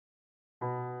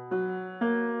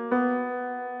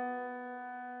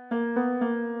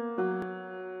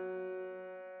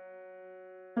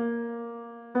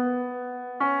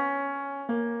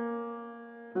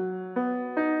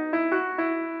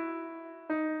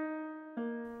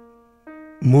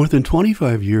More than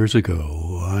 25 years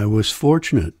ago, I was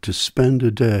fortunate to spend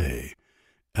a day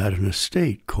at an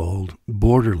estate called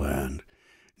Borderland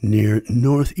near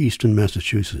northeastern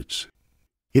Massachusetts.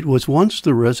 It was once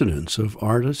the residence of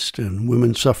artist and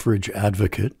women's suffrage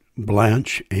advocate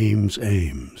Blanche Ames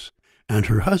and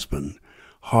her husband,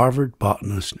 Harvard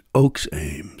botanist Oakes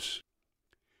Ames.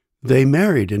 They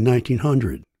married in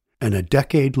 1900, and a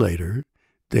decade later,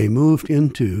 they moved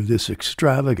into this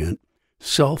extravagant,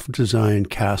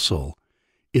 self-designed castle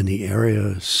in the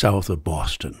area south of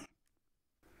Boston.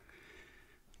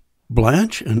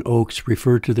 Blanche and Oakes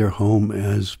referred to their home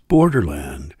as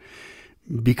Borderland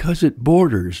because it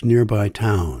borders nearby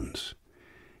towns.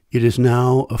 It is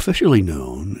now officially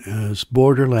known as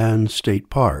Borderland State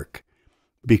Park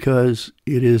because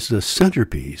it is the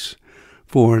centerpiece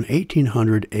for an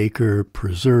 1,800-acre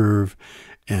preserve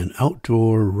and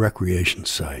outdoor recreation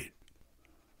site.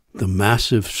 The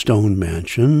massive stone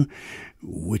mansion,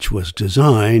 which was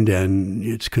designed and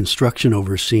its construction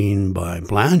overseen by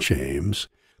Blanche Ames,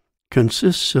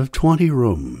 consists of 20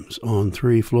 rooms on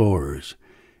 3 floors,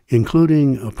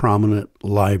 including a prominent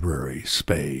library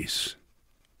space.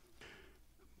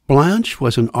 Blanche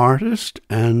was an artist,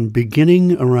 and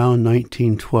beginning around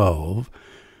 1912,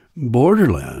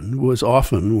 Borderland was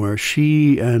often where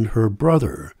she and her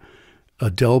brother,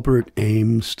 Adelbert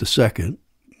Ames II,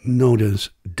 known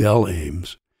as Del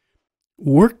Ames,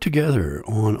 worked together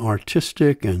on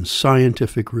artistic and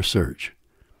scientific research.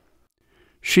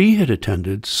 She had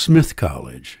attended Smith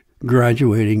College,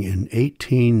 graduating in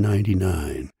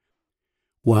 1899,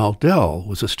 while Del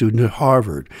was a student at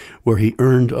Harvard, where he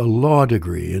earned a law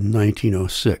degree in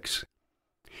 1906.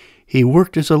 He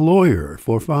worked as a lawyer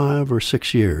for 5 or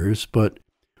 6 years, but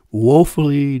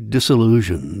woefully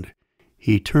disillusioned,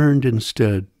 he turned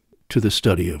instead to the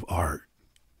study of art.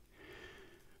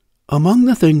 Among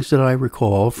the things that I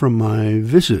recall from my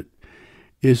visit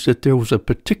is that there was a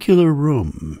particular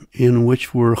room in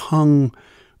which were hung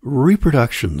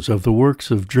reproductions of the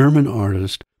works of German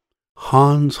artist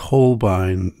Hans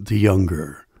Holbein the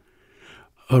Younger,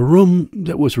 a room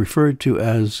that was referred to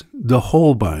as the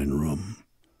Holbein Room.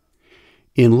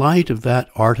 In light of that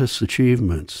artist's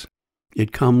achievements,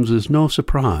 it comes as no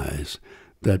surprise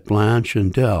that Blanche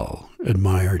and Del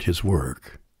admired his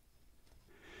work.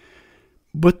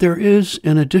 But there is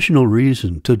an additional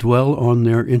reason to dwell on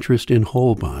their interest in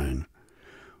Holbein.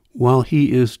 While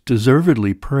he is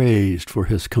deservedly praised for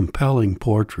his compelling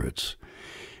portraits,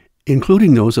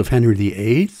 including those of Henry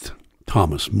VIII,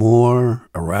 Thomas More,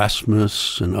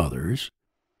 Erasmus, and others,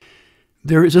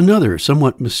 there is another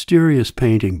somewhat mysterious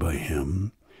painting by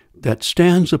him that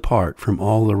stands apart from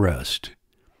all the rest.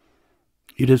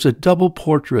 It is a double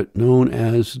portrait known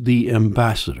as The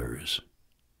Ambassadors.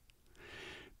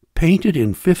 Painted in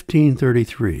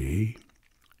 1533,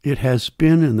 it has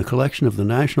been in the collection of the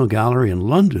National Gallery in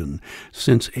London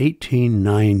since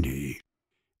 1890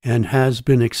 and has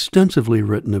been extensively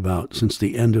written about since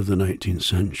the end of the 19th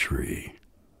century.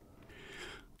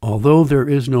 Although there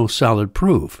is no solid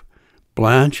proof,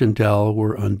 Blanche and Del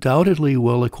were undoubtedly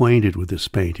well acquainted with this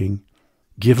painting,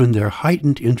 given their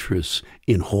heightened interests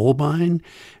in Holbein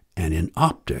and in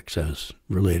optics as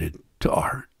related to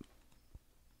art.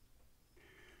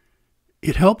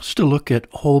 It helps to look at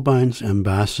Holbein's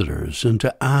Ambassadors and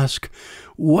to ask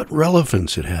what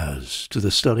relevance it has to the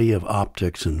study of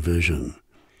optics and vision.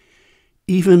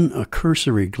 Even a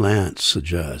cursory glance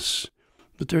suggests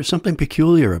that there's something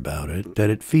peculiar about it, that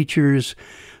it features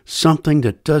something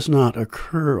that does not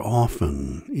occur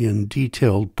often in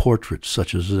detailed portraits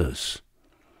such as this.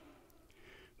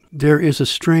 There is a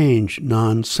strange,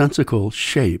 nonsensical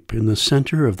shape in the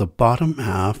center of the bottom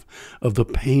half of the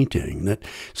painting that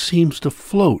seems to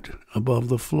float above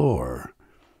the floor.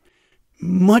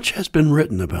 Much has been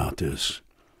written about this.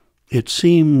 It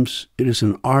seems it is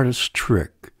an artist's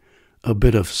trick, a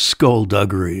bit of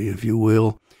skullduggery, if you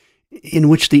will, in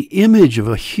which the image of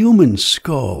a human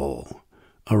skull,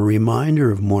 a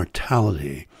reminder of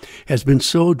mortality, has been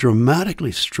so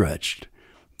dramatically stretched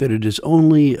that it is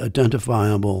only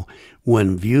identifiable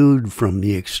when viewed from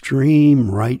the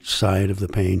extreme right side of the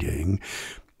painting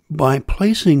by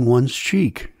placing one's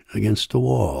cheek against the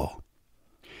wall.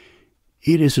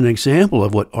 It is an example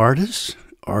of what artists,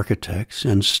 architects,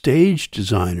 and stage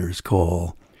designers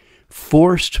call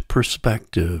forced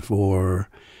perspective or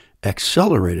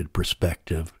accelerated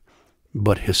perspective,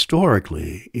 but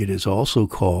historically it is also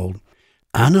called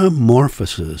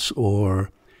anamorphosis or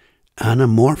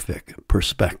anamorphic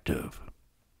perspective.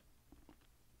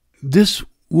 This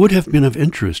would have been of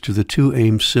interest to the 2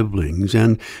 Ames siblings,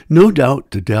 and no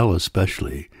doubt to Del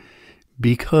especially,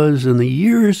 because in the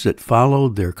years that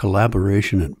followed their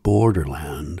collaboration at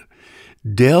Borderland,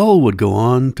 Dell would go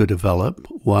on to develop,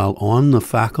 while on the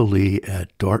faculty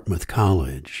at Dartmouth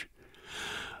College,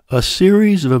 a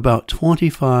series of about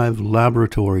 25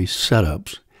 laboratory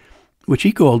setups, which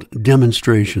he called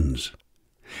demonstrations.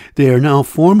 They are now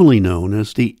formally known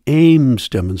as the Ames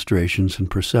Demonstrations in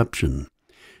Perception.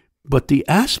 But the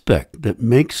aspect that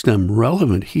makes them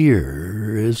relevant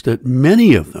here is that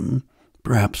many of them,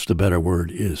 perhaps the better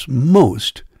word is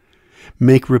most,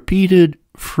 make repeated,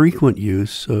 frequent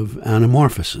use of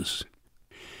anamorphosis,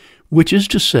 which is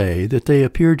to say that they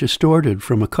appear distorted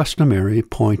from a customary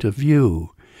point of view,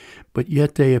 but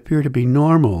yet they appear to be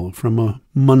normal from a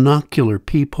monocular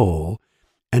peephole,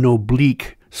 an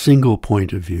oblique single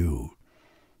point of view.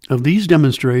 Of these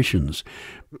demonstrations,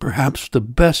 perhaps the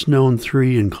best-known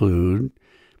three include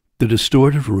the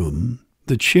distorted room,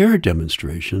 the chair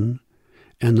demonstration,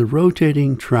 and the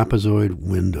rotating trapezoid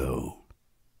window.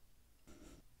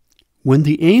 When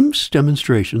the Ames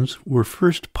demonstrations were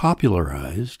first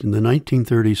popularized in the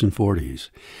 1930s and 40s,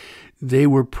 they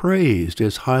were praised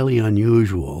as highly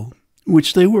unusual,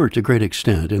 which they were to great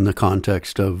extent in the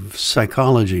context of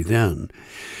psychology then,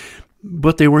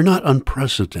 but they were not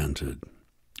unprecedented.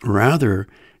 Rather,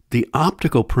 the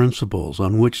optical principles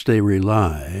on which they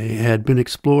rely had been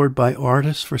explored by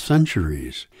artists for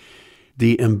centuries,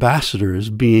 the ambassadors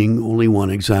being only one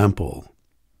example.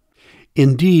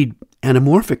 Indeed,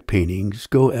 anamorphic paintings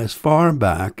go as far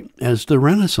back as the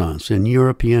Renaissance in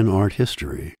European art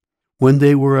history, when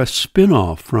they were a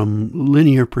spin-off from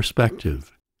linear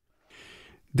perspective.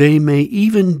 They may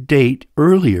even date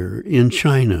earlier in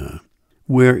China,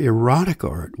 where erotic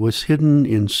art was hidden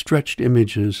in stretched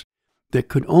images that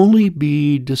could only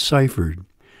be deciphered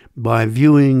by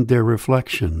viewing their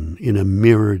reflection in a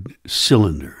mirrored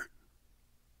cylinder.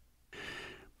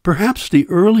 Perhaps the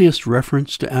earliest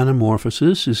reference to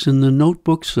anamorphosis is in the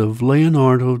notebooks of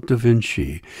Leonardo da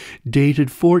Vinci, dated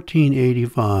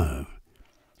 1485.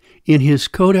 In his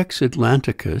Codex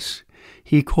Atlanticus,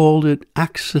 he called it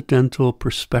accidental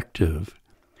perspective,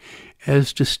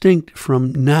 as distinct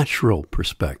from natural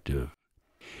perspective,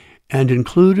 and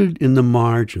included in the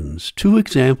margins 2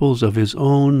 examples of his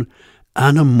own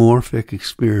anamorphic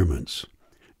experiments,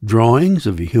 drawings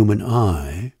of a human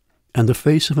eye and the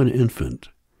face of an infant.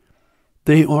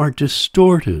 They are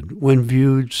distorted when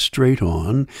viewed straight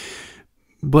on,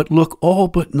 but look all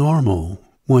but normal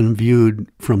when viewed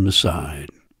from the side.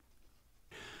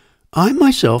 I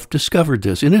myself discovered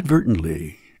this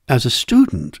inadvertently as a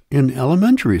student in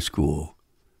elementary school.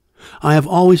 I have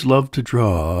always loved to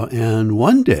draw, and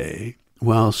one day,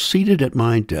 while seated at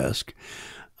my desk,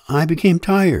 I became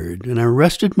tired and I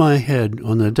rested my head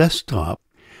on the desktop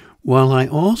while I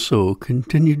also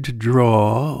continued to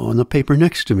draw on the paper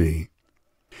next to me.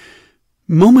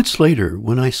 Moments later,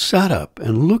 when I sat up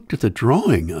and looked at the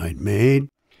drawing I'd made,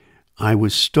 I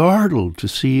was startled to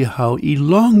see how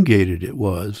elongated it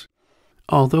was,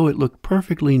 although it looked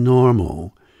perfectly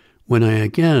normal when I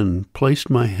again placed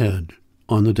my head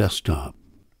on the desktop.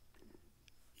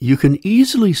 You can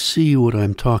easily see what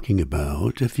I'm talking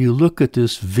about if you look at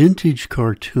this vintage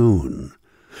cartoon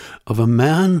of a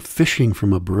man fishing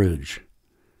from a bridge.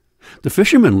 The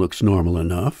fisherman looks normal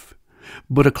enough,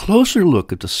 but a closer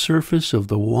look at the surface of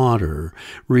the water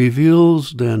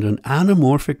reveals that an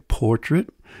anamorphic portrait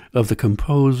of the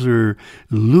composer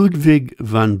Ludwig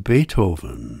van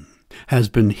Beethoven has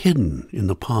been hidden in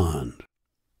the pond.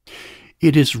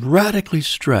 It is radically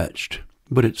stretched,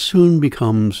 but it soon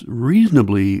becomes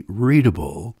reasonably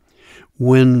readable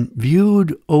when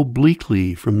viewed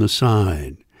obliquely from the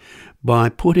side by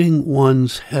putting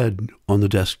one's head on the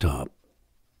desktop.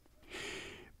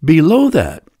 Below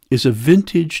that is a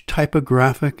vintage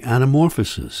typographic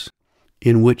anamorphosis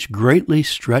in which greatly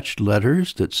stretched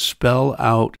letters that spell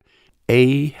out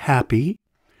 "A happy"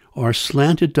 are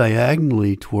slanted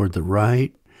diagonally toward the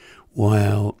right,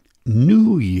 while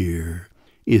 "New Year"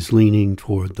 is leaning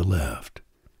toward the left.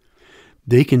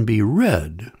 They can be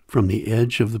read from the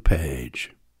edge of the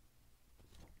page.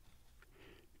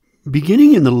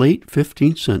 Beginning in the late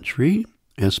 15th century,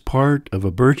 as part of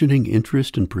a burgeoning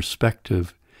interest in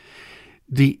perspective,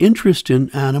 the interest in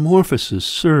anamorphosis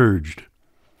surged.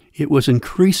 It was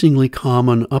increasingly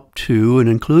common up to and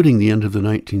including the end of the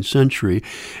 19th century,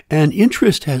 and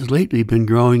interest has lately been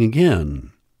growing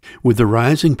again, with the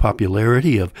rising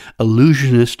popularity of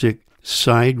illusionistic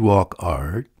sidewalk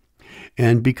art,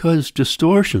 and because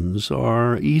distortions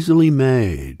are easily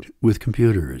made with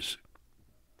computers.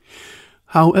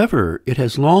 However, it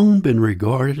has long been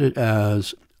regarded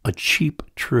as a cheap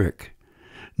trick,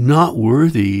 not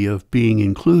worthy of being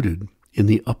included in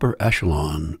the upper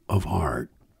echelon of art.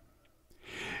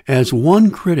 As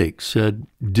one critic said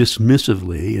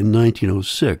dismissively in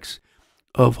 1906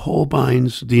 of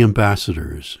Holbein's The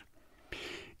Ambassadors,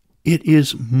 it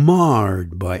is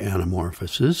marred by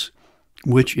anamorphosis,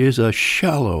 which is a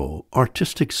shallow,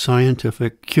 artistic,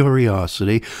 scientific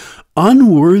curiosity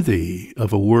unworthy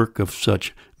of a work of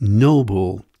such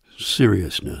noble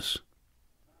seriousness.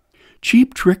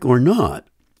 Cheap trick or not,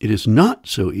 it is not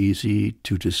so easy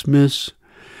to dismiss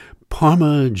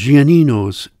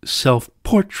Parmigianino's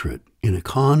self-portrait in a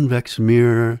convex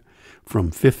mirror from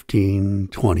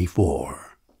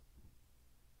 1524.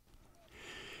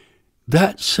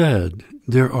 That said,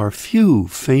 there are few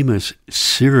famous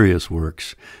serious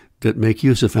works that make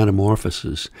use of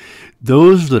anamorphosis.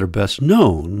 Those that are best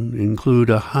known include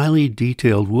a highly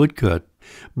detailed woodcut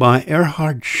by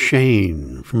Erhard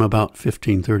Schein from about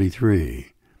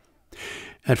 1533.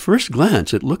 At first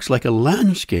glance, it looks like a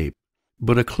landscape,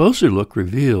 but a closer look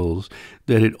reveals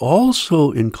that it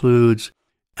also includes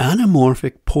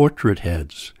anamorphic portrait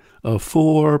heads of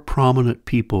 4 prominent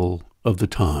people of the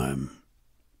time.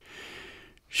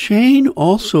 Schein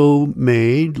also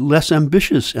made less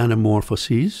ambitious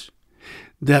anamorphoses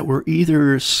that were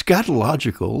either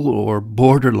scatological or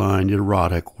borderline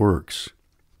erotic works.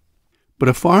 But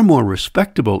a far more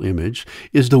respectable image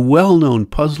is the well-known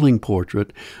puzzling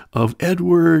portrait of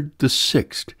Edward VI,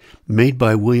 made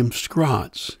by William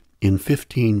Scrots in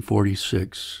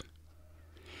 1546.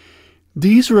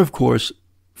 These are, of course,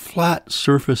 flat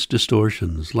surface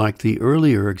distortions like the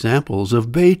earlier examples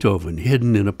of Beethoven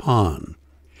hidden in a pond.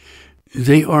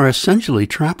 They are essentially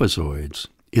trapezoids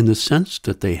in the sense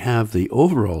that they have the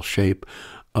overall shape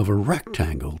of a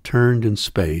rectangle turned in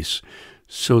space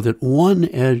so that one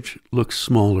edge looks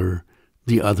smaller,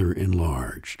 the other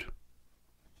enlarged.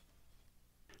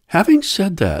 Having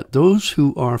said that, those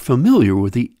who are familiar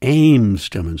with the Ames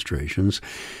demonstrations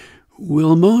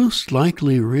will most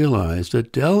likely realize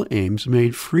that Del Ames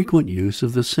made frequent use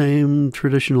of the same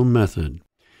traditional method.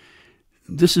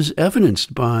 This is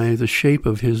evidenced by the shape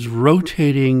of his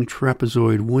rotating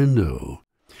trapezoid window,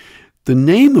 the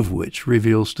name of which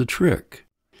reveals the trick.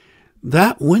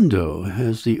 That window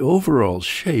has the overall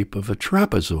shape of a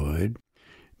trapezoid,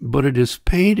 but it is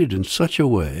painted in such a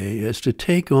way as to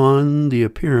take on the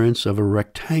appearance of a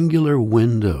rectangular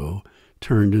window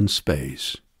turned in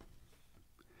space.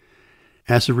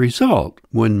 As a result,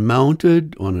 when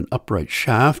mounted on an upright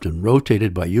shaft and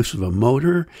rotated by use of a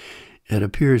motor, it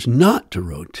appears not to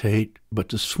rotate, but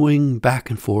to swing back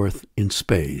and forth in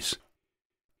space.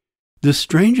 This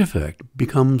strange effect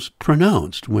becomes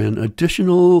pronounced when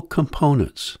additional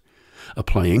components, a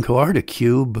playing card, a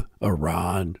cube, a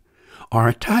rod, are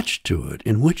attached to it,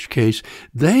 in which case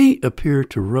they appear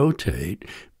to rotate,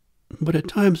 but at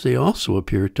times they also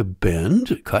appear to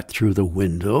bend, cut through the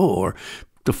window, or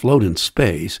to float in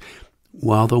space,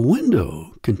 while the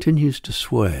window continues to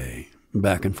sway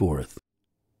back and forth.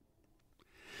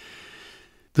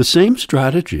 The same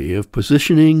strategy of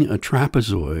positioning a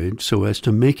trapezoid so as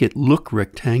to make it look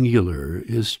rectangular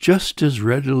is just as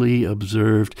readily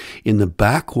observed in the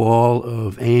back wall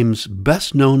of Ames'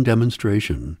 best-known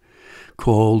demonstration,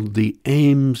 called the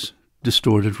Ames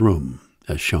Distorted Room,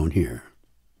 as shown here.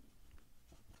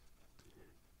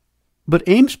 But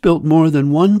Ames built more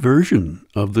than one version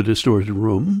of the distorted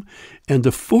room, and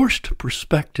the forced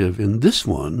perspective in this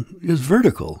one is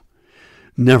vertical.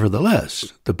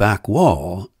 Nevertheless, the back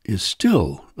wall is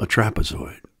still a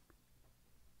trapezoid.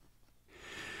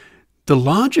 The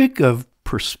logic of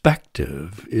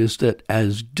perspective is that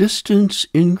as distance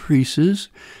increases,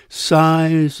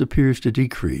 size appears to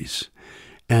decrease,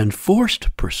 and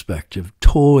forced perspective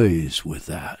toys with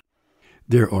that.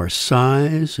 There are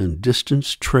size and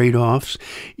distance trade-offs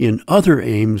in other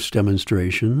Ames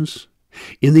demonstrations,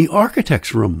 in the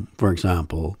architect's room, for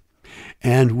example,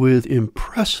 and with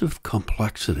impressive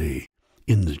complexity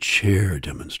in the chair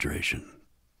demonstration.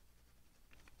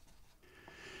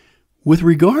 With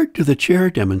regard to the chair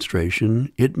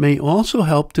demonstration, it may also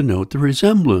help to note the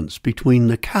resemblance between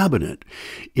the cabinet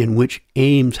in which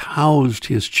Ames housed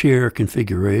his chair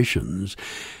configurations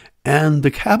and the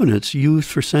cabinets used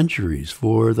for centuries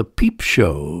for the peep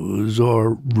shows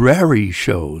or raree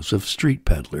shows of street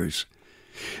peddlers.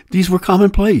 These were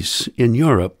commonplace in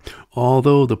Europe,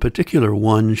 although the particular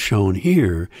one shown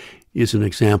here is an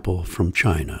example from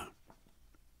China.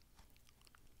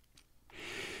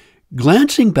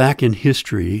 Glancing back in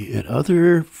history at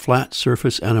other flat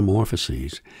surface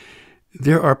anamorphoses,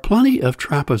 there are plenty of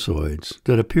trapezoids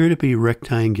that appear to be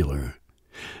rectangular,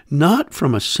 not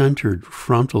from a centered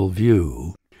frontal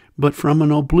view, but from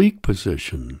an oblique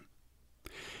position.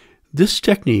 This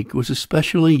technique was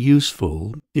especially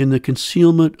useful in the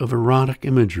concealment of erotic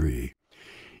imagery,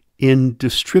 in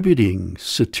distributing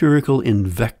satirical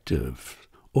invective,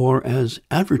 or as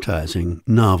advertising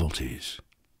novelties.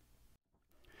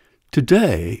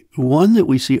 Today, one that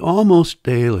we see almost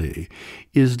daily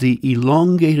is the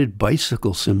elongated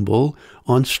bicycle symbol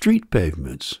on street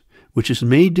pavements, which is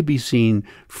made to be seen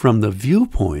from the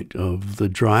viewpoint of the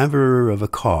driver of a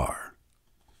car.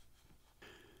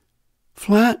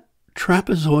 Flat,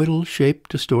 trapezoidal-shaped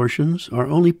distortions are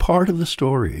only part of the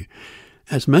story.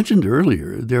 As mentioned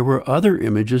earlier, there were other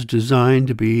images designed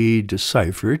to be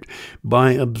deciphered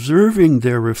by observing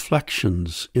their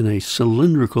reflections in a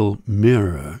cylindrical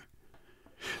mirror.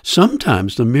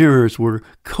 Sometimes the mirrors were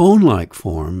cone-like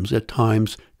forms, at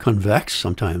times convex,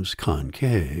 sometimes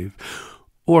concave,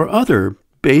 or other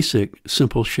basic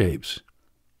simple shapes.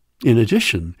 In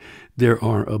addition, there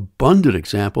are abundant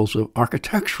examples of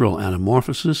architectural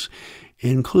anamorphosis,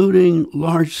 including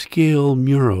large-scale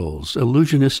murals,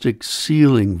 illusionistic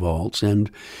ceiling vaults, and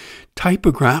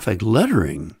typographic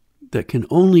lettering that can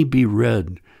only be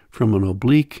read from an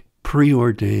oblique,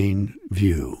 preordained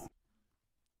view.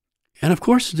 And of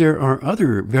course, there are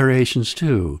other variations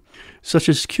too, such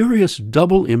as curious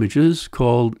double images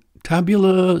called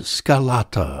tabula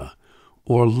scalata,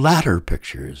 or ladder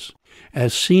pictures,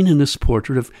 as seen in this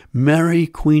portrait of Mary,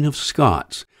 Queen of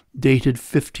Scots, dated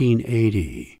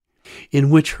 1580, in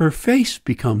which her face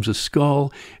becomes a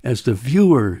skull as the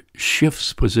viewer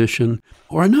shifts position,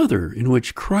 or another in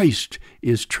which Christ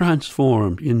is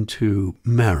transformed into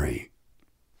Mary.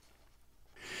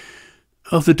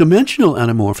 Of the dimensional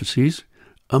anamorphoses,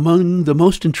 among the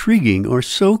most intriguing are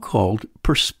so-called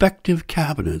perspective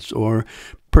cabinets or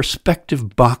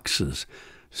perspective boxes,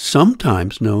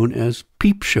 sometimes known as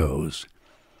peep shows.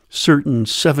 Certain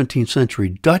 17th century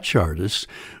Dutch artists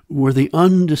were the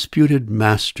undisputed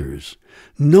masters,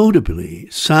 notably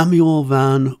Samuel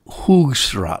van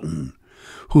Hoogstraten,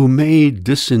 who made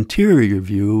this interior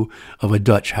view of a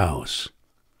Dutch house.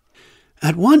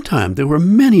 At one time, there were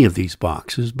many of these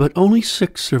boxes, but only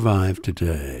 6 survive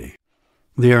today.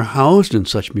 They are housed in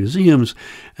such museums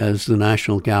as the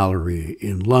National Gallery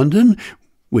in London,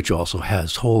 which also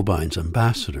has Holbein's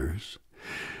ambassadors,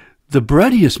 the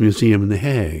Bredius Museum in The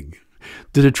Hague,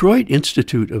 the Detroit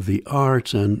Institute of the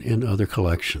Arts, and in other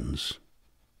collections.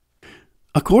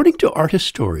 According to art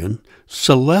historian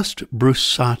Celeste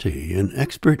Brussati, an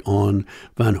expert on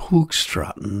Van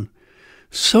Hoogstraten,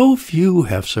 so few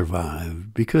have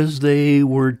survived because they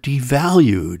were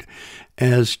devalued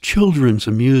as children's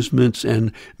amusements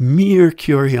and mere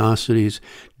curiosities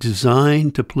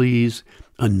designed to please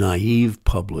a naive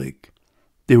public.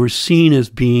 They were seen as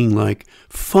being like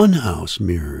funhouse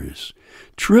mirrors,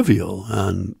 trivial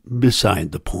and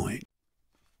beside the point.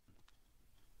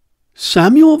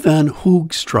 Samuel van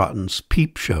Hoogstraten's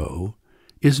peep show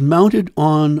is mounted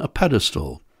on a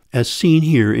pedestal, as seen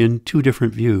here in 2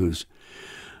 different views.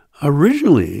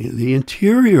 Originally, the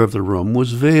interior of the room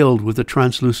was veiled with a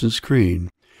translucent screen,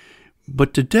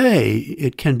 but today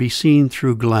it can be seen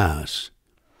through glass.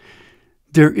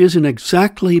 There is an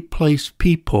exactly placed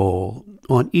peephole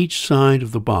on each side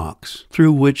of the box,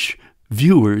 through which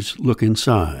viewers look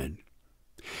inside.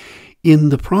 In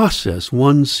the process,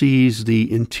 one sees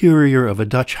the interior of a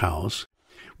Dutch house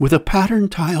with a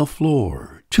patterned tile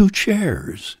floor, 2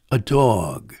 chairs, a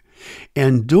dog,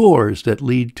 and doors that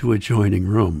lead to adjoining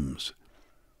rooms.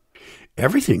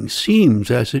 Everything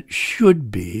seems as it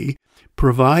should be,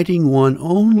 providing one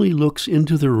only looks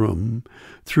into the room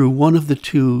through one of the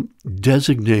 2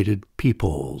 designated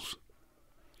peepholes.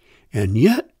 And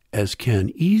yet, as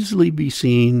can easily be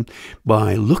seen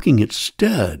by looking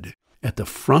instead at the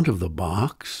front of the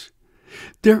box,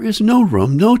 there is no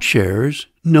room, no chairs,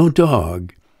 no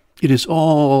dog. It is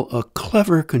all a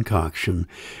clever concoction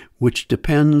which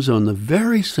depends on the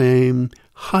very same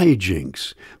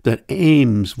hijinks that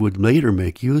Ames would later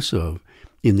make use of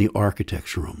in the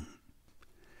architect's room.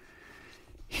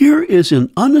 Here is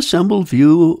an unassembled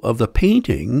view of the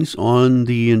paintings on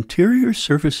the interior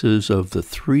surfaces of the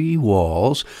 3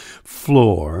 walls,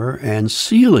 floor, and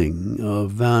ceiling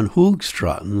of Van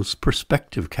Hoogstraten's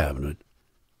perspective cabinet.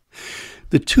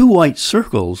 The 2 white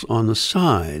circles on the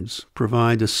sides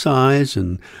provide the size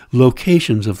and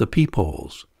locations of the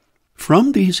peepholes.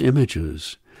 From these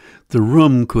images, the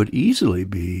room could easily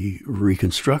be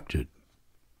reconstructed.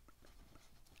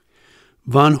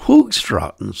 Van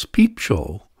Hoogstraten's peep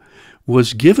show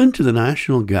was given to the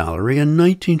National Gallery in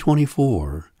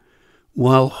 1924,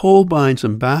 while Holbein's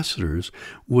Ambassadors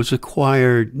was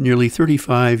acquired nearly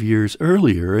 35 years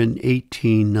earlier in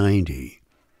 1890.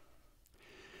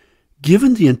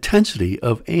 Given the intensity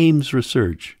of Ames'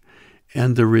 research,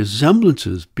 and the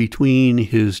resemblances between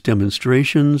his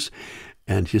demonstrations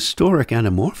and historic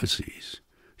anamorphoses.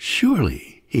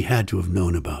 Surely he had to have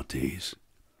known about these.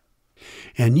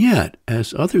 And yet,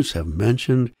 as others have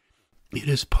mentioned, it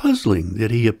is puzzling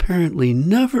that he apparently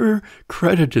never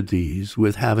credited these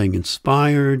with having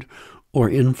inspired or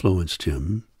influenced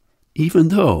him, even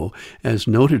though, as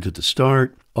noted at the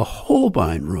start, a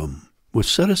Holbein room was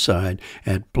set aside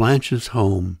at Blanche's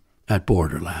home at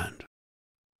Borderland.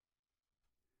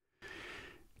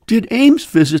 Did Ames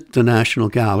visit the National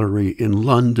Gallery in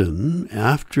London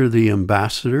after the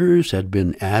ambassadors had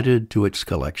been added to its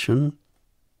collection?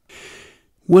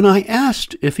 When I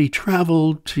asked if he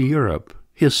traveled to Europe,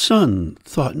 his son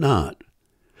thought not.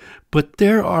 But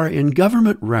there are in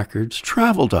government records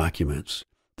travel documents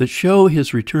that show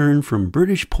his return from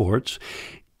British ports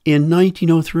in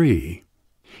 1903,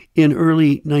 in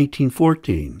early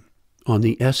 1914, on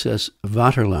the SS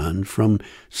Vaterland from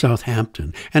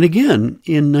Southampton, and again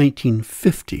in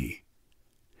 1950.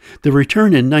 The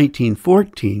return in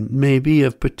 1914 may be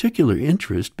of particular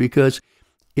interest because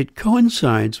it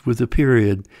coincides with the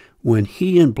period when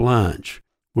he and Blanche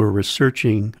were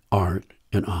researching art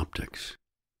and optics.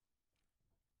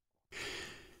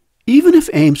 Even if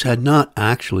Ames had not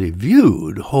actually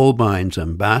viewed Holbein's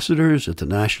ambassadors at the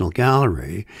National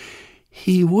Gallery,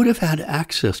 he would have had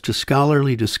access to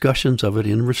scholarly discussions of it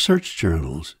in research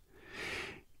journals.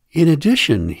 In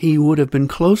addition, he would have been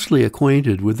closely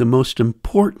acquainted with the most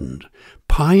important,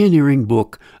 pioneering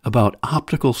book about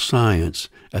optical science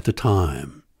at the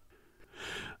time.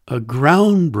 A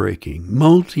groundbreaking,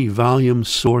 multi-volume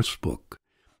source book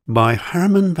by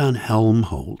Hermann von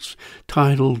Helmholtz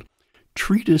titled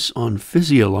Treatise on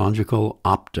Physiological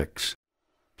Optics.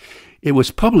 It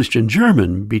was published in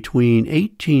German between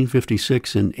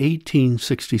 1856 and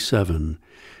 1867,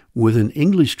 with an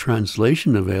English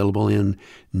translation available in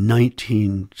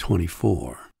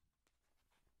 1924.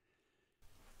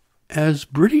 As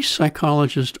British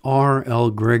psychologist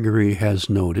R.L. Gregory has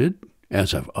noted,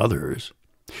 as have others,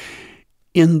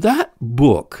 in that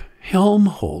book,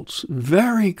 Helmholtz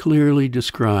very clearly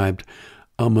described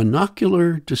a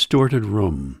monocular distorted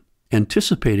room,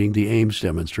 anticipating the Ames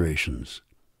demonstrations.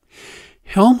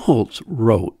 Helmholtz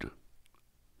wrote,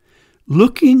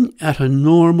 "Looking at a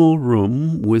normal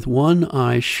room with one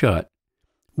eye shut,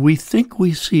 we think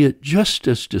we see it just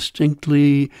as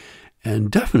distinctly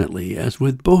and definitely as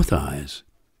with both eyes.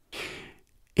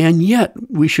 And yet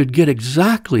we should get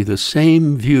exactly the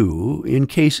same view in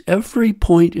case every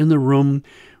point in the room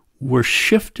were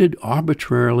shifted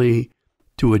arbitrarily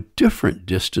to a different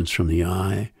distance from the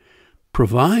eye,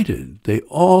 provided they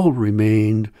all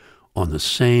remained on the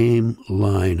same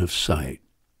line of sight."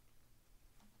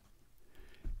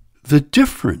 The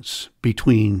difference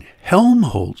between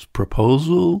Helmholtz's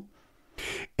proposal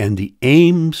and the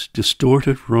Ames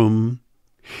Distorted Room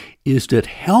is that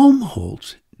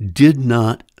Helmholtz did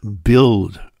not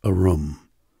build a room.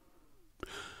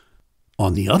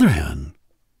 On the other hand,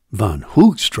 von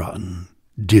Hoogstraten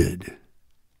did.